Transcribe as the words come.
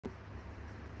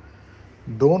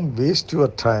Don't waste your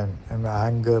time in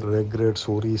anger, regrets,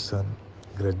 worries, and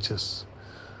grudges.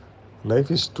 Life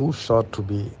is too short to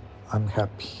be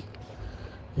unhappy.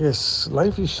 Yes,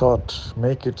 life is short.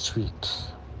 Make it sweet.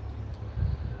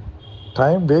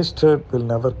 Time wasted will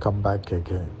never come back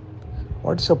again.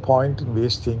 What's the point in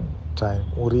wasting time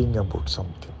worrying about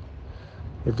something?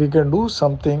 If we can do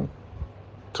something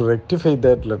to rectify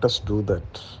that, let us do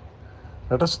that.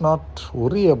 Let us not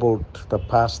worry about the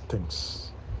past things.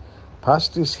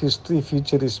 Past is history,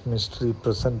 future is mystery,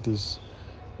 present is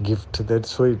gift.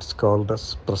 That's why it's called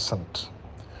as present.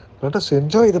 Let us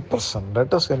enjoy the present.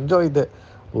 Let us enjoy the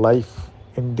life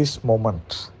in this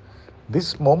moment.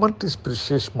 This moment is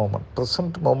precious moment.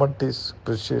 Present moment is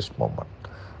precious moment.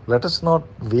 Let us not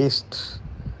waste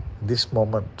this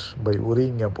moment by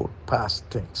worrying about past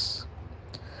things.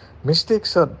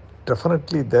 Mistakes are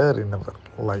definitely there in our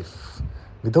life.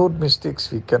 Without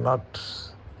mistakes, we cannot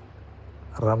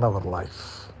run our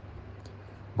life.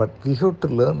 But we have to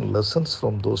learn lessons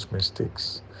from those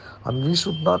mistakes. And we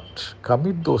should not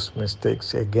commit those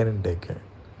mistakes again and again.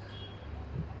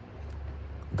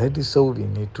 That is how we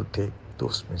need to take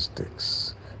those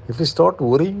mistakes. If we start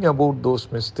worrying about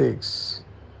those mistakes,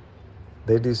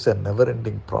 that is a never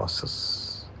ending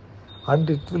process. And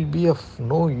it will be of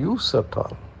no use at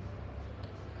all.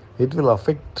 It will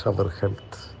affect our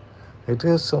health. It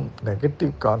has some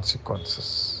negative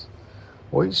consequences.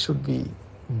 Why should we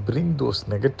bring those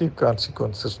negative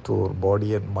consequences to our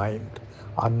body and mind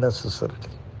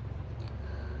unnecessarily?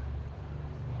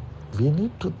 We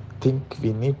need to think,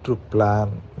 we need to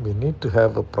plan, we need to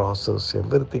have a process,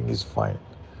 everything is fine.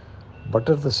 But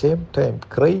at the same time,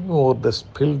 crying over the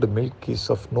spilled milk is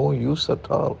of no use at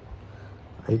all.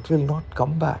 It will not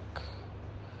come back.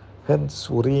 Hence,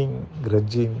 worrying,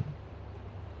 grudging,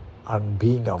 and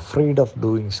being afraid of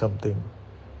doing something,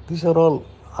 these are all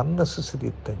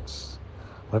unnecessary things.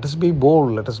 Let us be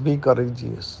bold, let us be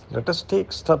courageous, let us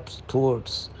take steps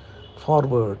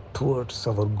forward towards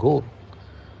our goal.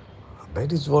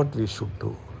 That is what we should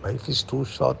do. Life is too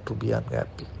short to be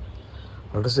unhappy.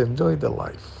 Let us enjoy the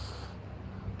life.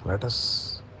 Let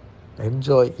us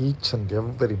enjoy each and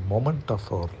every moment of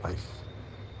our life.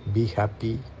 Be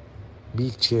happy,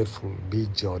 be cheerful, be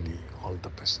jolly. All the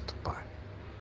best. Bye.